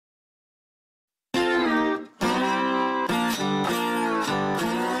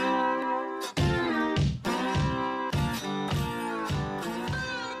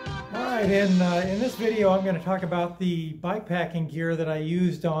In this video I'm going to talk about the bikepacking gear that I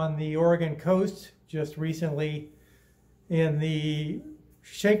used on the Oregon coast just recently in the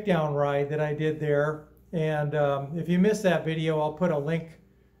Shakedown Ride that I did there. And if you missed that video, I'll put a link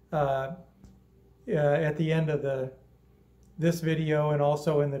at the end of this video and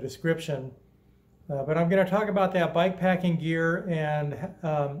also in the description. But I'm going to talk about that bikepacking gear, and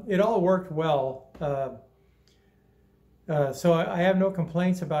it all worked well. So I have no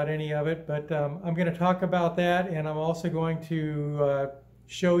complaints about any of it, but I'm going to talk about that, and I'm also going to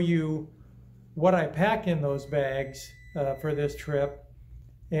show you what I packed in those bags for this trip.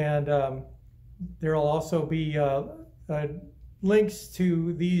 And there will also be links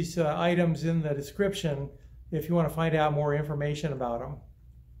to these items in the description if you want to find out more information about them.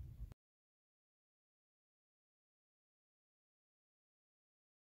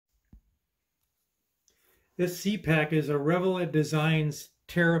 This C-Pack is a Revelate Designs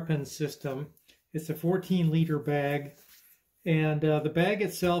terrapin system. It's a 14-liter bag, and the bag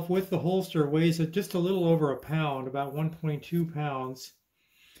itself with the holster weighs just a little over a pound, about 1.2 pounds.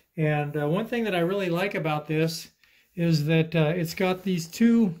 And one thing that I really like about this is that it's got these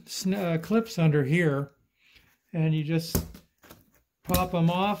two clips under here, and you just pop them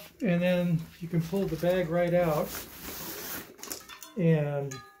off, and then you can pull the bag right out,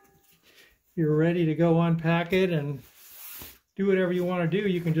 and you're ready to go unpack it and do whatever you want to do.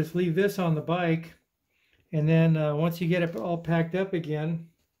 You can just leave this on the bike, and then once you get it all packed up again,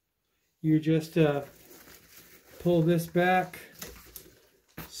 you just pull this back,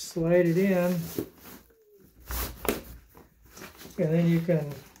 slide it in, and then you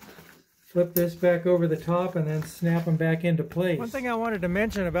can flip this back over the top and then snap them back into place. One thing I wanted to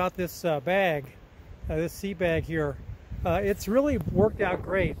mention about this bag, this sea bag here, it's really worked out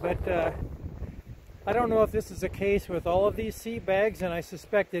great, but I don't know if this is the case with all of these sea bags, and I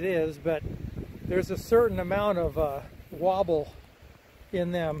suspect it is, but there's a certain amount of wobble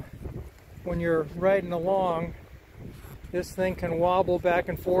in them. When you're riding along, this thing can wobble back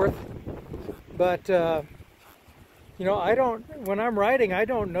and forth, but you know, when I'm riding, I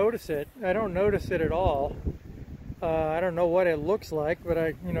don't notice it. I don't notice it at all. I don't know what it looks like, but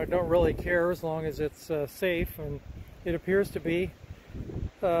I don't really care as long as it's safe, and it appears to be.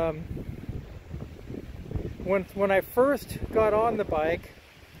 When I first got on the bike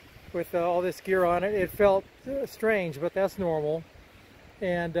with all this gear on it, it felt strange, but that's normal.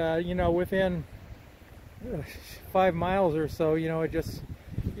 And you know, within 5 miles or so, you know,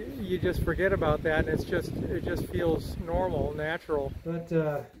 you just forget about that, and it just feels normal, natural. But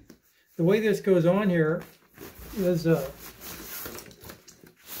the way this goes on here is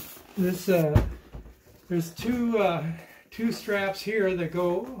there's two straps here that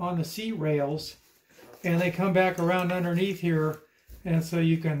go on the seat rails, and they come back around underneath here, and so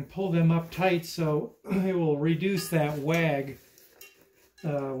you can pull them up tight so it will reduce that wag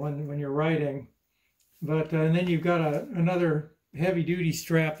when you're riding. But and then you've got another heavy-duty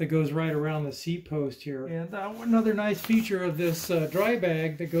strap that goes right around the seat post here. And another nice feature of this dry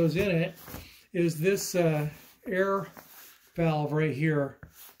bag that goes in it is this air valve right here.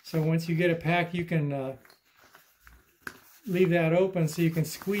 So once you get it packed, you can leave that open so you can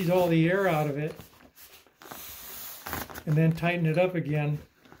squeeze all the air out of it, and then tighten it up again,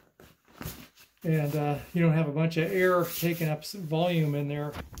 and you don't have a bunch of air taking up some volume in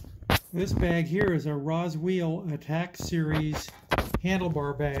there. This bag here is a Roswheel Attack Series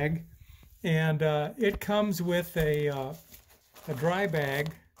handlebar bag, and it comes with a dry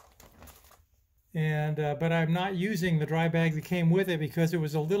bag, and but I'm not using the dry bag that came with it because it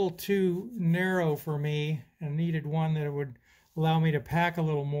was a little too narrow for me and needed one that would allow me to pack a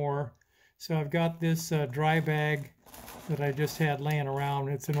little more. So I've got this dry bag that I just had laying around.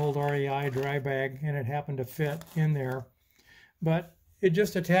 It's an old REI dry bag, and it happened to fit in there. But it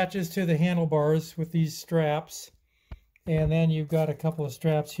just attaches to the handlebars with these straps, and then you've got a couple of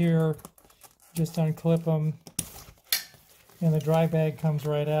straps here. Just unclip them, and the dry bag comes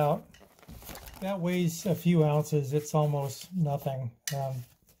right out. That weighs a few ounces. It's almost nothing.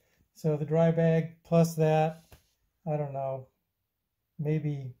 So the dry bag plus that, I don't know,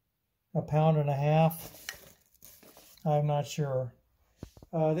 maybe 1.5 pounds. I'm not sure.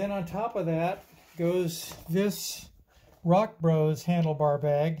 Then on top of that goes this Rockbros handlebar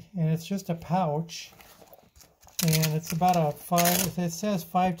bag, and it's just a pouch, and it's about it says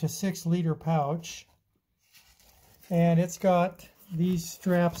 5 to 6 liter pouch, and it's got these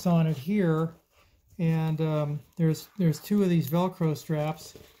straps on it here, and there's two of these Velcro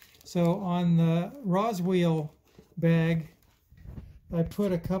straps. So on the Roswheel bag, I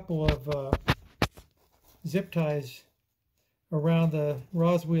put a couple of zip ties around the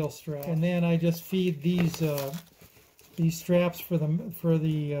Roswheel strap, and then I just feed these straps for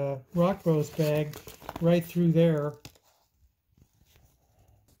the Rockbros bag right through there.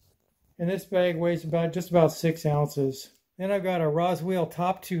 And this bag weighs just about 6 ounces. Then I've got a Roswheel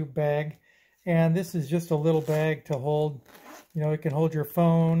Top Tube bag, and this is just a little bag to hold. You know, it can hold your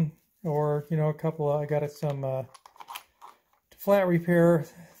phone, or a couple of, I got some flat repair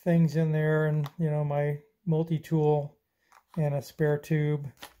things in there, and my multi-tool and a spare tube,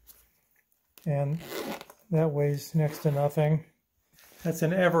 and that weighs next to nothing. That's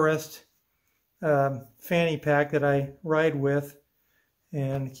an Everest fanny pack that I ride with,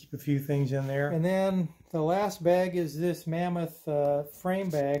 and keep a few things in there. And then the last bag is this Mammoth frame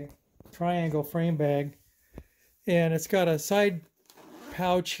bag, triangle frame bag, and it's got a side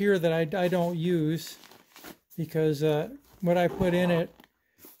pouch here that I don't use, because what I put in it,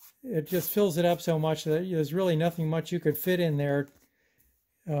 it just fills it up so much that there's really nothing much you could fit in there,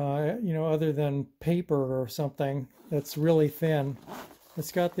 other than paper or something that's really thin.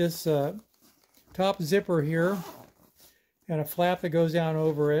 It's got this top zipper here and a flap that goes down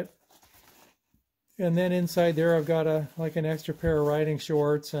over it, and then inside there I've got like an extra pair of riding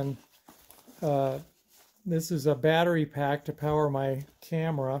shorts, and this is a battery pack to power my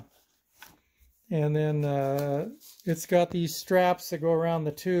camera. And then it's got these straps that go around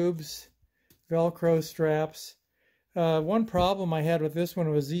the tubes, Velcro straps. One problem I had with this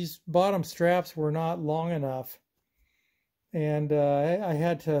one was these bottom straps were not long enough, and I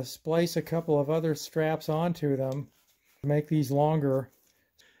had to splice a couple of other straps onto them to make these longer.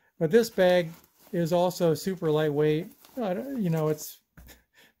 But this bag is also super lightweight. It's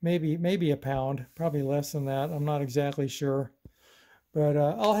maybe a pound, probably less than that. I'm not exactly sure. But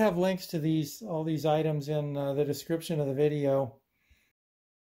I'll have links to all these items in the description of the video.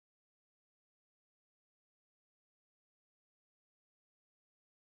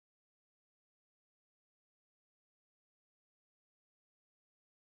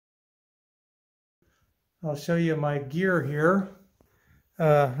 I'll show you my gear here.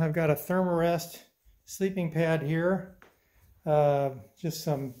 I've got a Thermarest sleeping pad here, just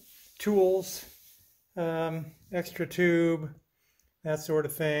some tools, extra tube, that sort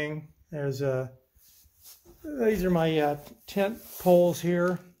of thing. There's these are my tent poles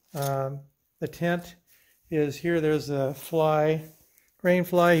here. The tent is here. There's a rain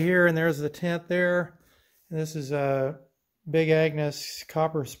fly here, and there's the tent there. And this is a big Agnes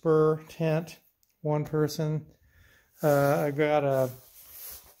copper spur tent, one person. I've got a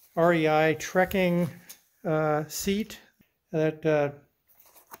REI trekking seat that the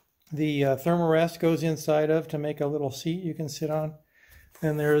Thermarest goes inside of to make a little seat you can sit on.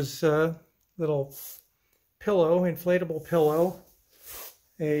 And there's a little pillow, inflatable pillow,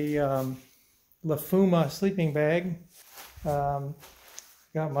 a Lafuma sleeping bag. Got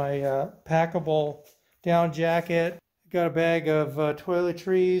my packable down jacket. Got a bag of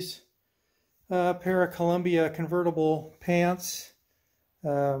toiletries, a pair of Columbia convertible pants,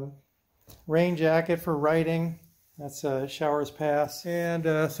 rain jacket for riding. That's a shower's pass,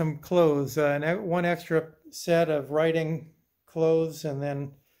 and some clothes. One extra set of riding clothes, and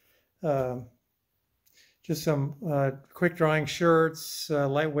then just some quick drying shirts,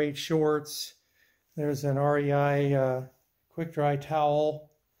 lightweight shorts. There's an REI quick dry towel.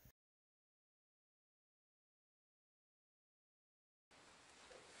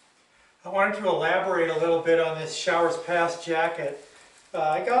 I wanted to elaborate a little bit on this shower's pass jacket.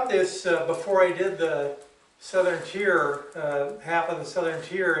 I got this before I did the Southern Tier, half of the Southern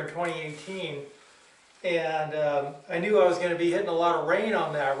Tier in 2018. And I knew I was going to be hitting a lot of rain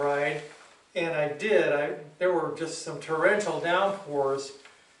on that ride, and I did. There were just some torrential downpours.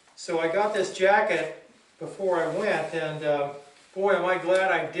 So I got this jacket before I went, and boy, am I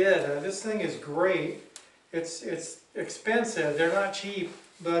glad I did. This thing is great. It's expensive. They're not cheap,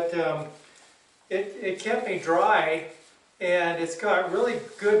 but it kept me dry, and it's got really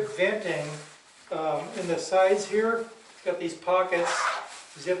good venting in the sides here. It's got these pockets,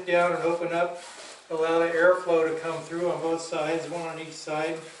 zip down and open up, allow the airflow to come through on both sides, one on each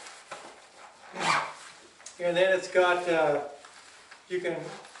side. And then it's got, you can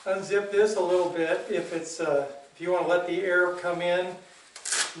unzip this a little bit if you want to let the air come in,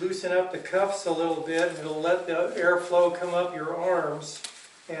 loosen up the cuffs a little bit, and it'll let the airflow come up your arms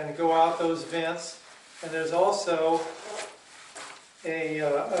and go out those vents. And there's also a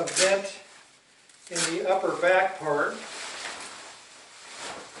vent in the upper back part.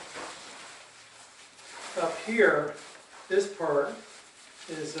 Up here, this part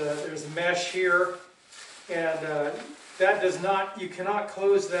is there's mesh here, and that does not, you cannot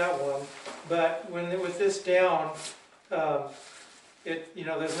close that one. But with this down,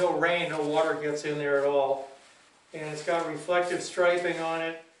 there's no rain, no water gets in there at all. And it's got reflective striping on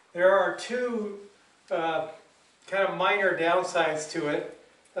it. There are two kind of minor downsides to it.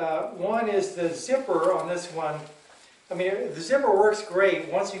 One is the zipper on this one. I mean, the zipper works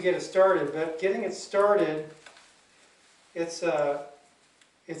great once you get it started, but getting it started, it's kind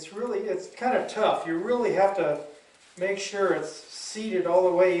of tough. You really have to make sure it's seated all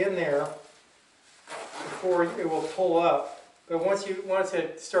the way in there before it will pull up. But once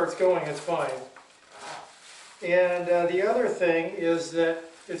it starts going, it's fine. And the other thing is that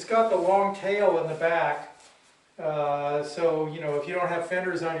it's got the long tail in the back. So, if you don't have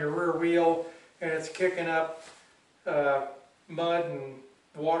fenders on your rear wheel and it's kicking up mud and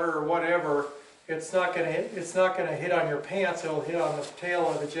water or whatever, it's not going to hit on your pants. It'll hit on the tail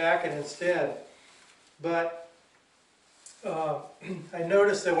of the jacket instead. But I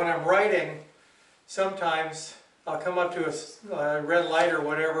noticed that when I'm riding, sometimes I'll come up to a red light or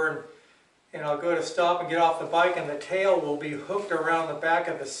whatever, and I'll go to stop and get off the bike, and the tail will be hooked around the back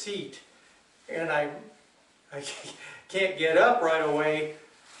of the seat, and I can't get up right away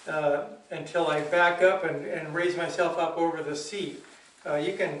until I back up and raise myself up over the seat.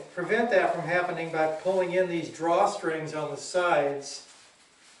 You can prevent that from happening by pulling in these drawstrings on the sides,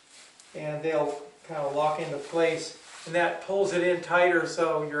 and they'll kind of lock into place, and that pulls it in tighter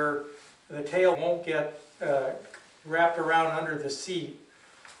so the tail won't get wrapped around under the seat.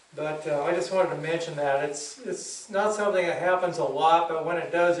 But I just wanted to mention that. It's not something that happens a lot, but when it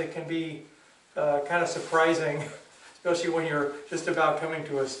does, it can be kind of surprising, especially when you're just about coming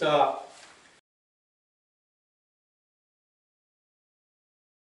to a stop.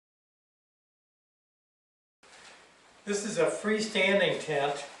 This is a freestanding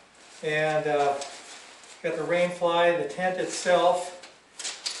tent, and got the rain fly, the tent itself,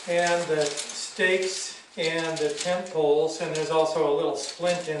 and the stakes and the tent poles, and there's also a little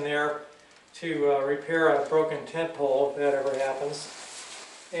splint in there to repair a broken tent pole if that ever happens.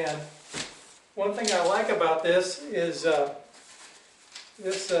 And one thing I like about this is the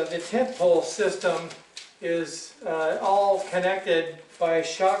tent pole system is all connected by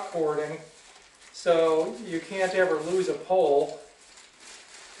shock cording, so you can't ever lose a pole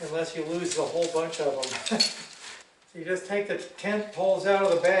unless you lose a whole bunch of them. So you just take the tent poles out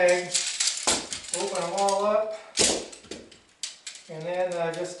of the bag, open them all up, and then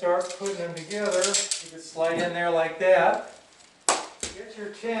just start putting them together. You can slide in there like that. Get your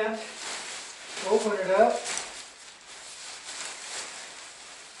tent, open it up,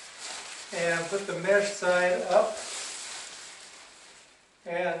 and put the mesh side up.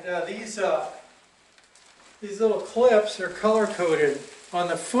 And these little clips are color coded. On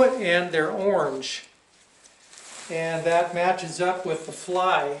the foot end, they're orange, and that matches up with the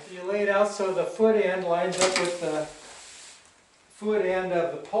fly. You lay it out so the foot end lines up with the foot end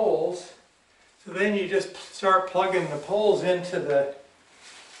of the poles. So then you just start plugging the poles into the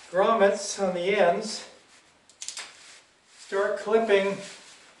grommets on the ends. Start clipping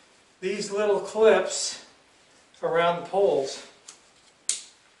these little clips around the poles.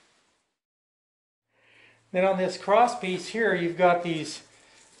 Then on this cross piece here, you've got these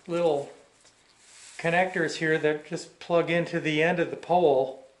little connectors here that just plug into the end of the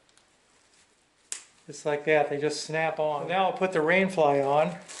pole. Just like that, they just snap on. So now I'll put the rain fly on.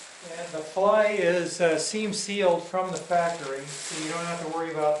 And the fly is seam sealed from the factory, so you don't have to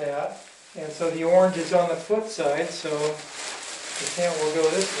worry about that. And so the orange is on the foot side, so the tent will go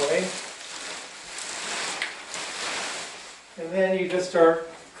this way. And then you just start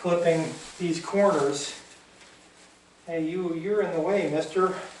clipping these corners. Hey, you're in the way, mister.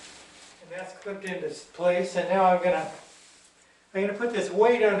 And that's clipped into place. And now I'm gonna put this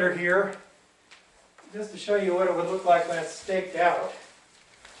weight under here just to show you what it would look like when it's staked out.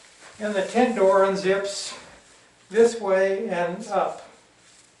 And the tent door unzips this way and up.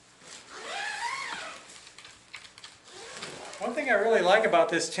 One thing I really like about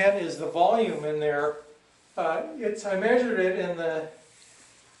this tent is the volume in there. I measured it, in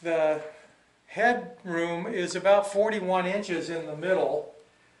the head room is about 41 inches in the middle,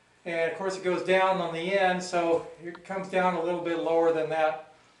 and of course it goes down on the end, so it comes down a little bit lower than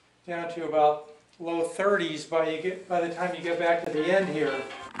that, down to about low 30s by the time you get back to the end here.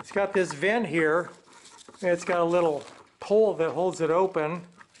 It's got this vent here, and it's got a little pole that holds it open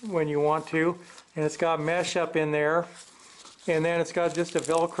when you want to, and it's got mesh up in there, and then it's got just a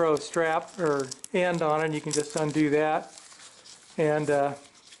Velcro strap or end on it, and you can just undo that and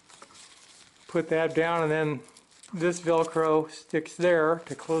put that down, and then this Velcro sticks there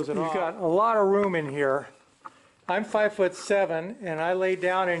to close it off. You've got a lot of room in here. I'm 5'7", and I laid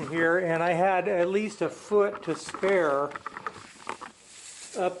down in here, and I had at least a foot to spare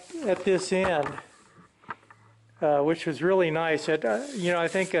up at this end, which was really nice. You know, I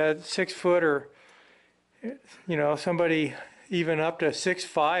think a 6 foot, or you know, somebody even up to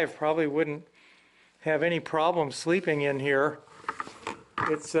 6'5" probably wouldn't have any problem sleeping in here.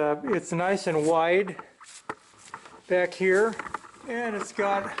 It's nice and wide back here, and it's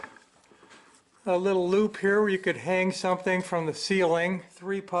got a little loop here where you could hang something from the ceiling.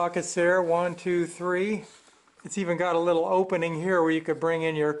 3 pockets there, 1, 2, 3. It's even got a little opening here where you could bring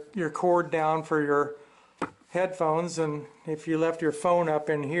in your cord down for your headphones, and if you left your phone up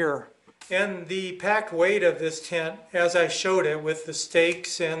in here. And the packed weight of this tent, as I showed it, with the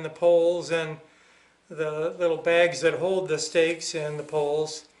stakes and the poles and the little bags that hold the stakes and the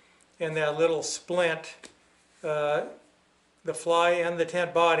poles, and that little splint, the fly and the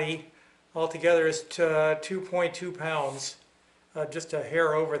tent body, altogether is 2.2 pounds, just a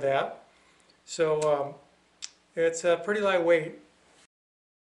hair over that. So it's pretty lightweight.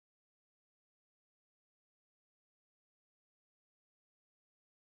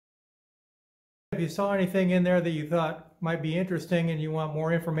 If you saw anything in there that you thought might be interesting and you want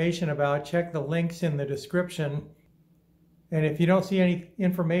more information about, check the links in the description. And if you don't see any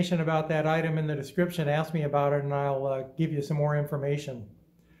information about that item in the description, ask me about it and I'll give you some more information.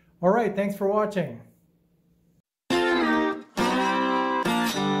 All right, thanks for watching.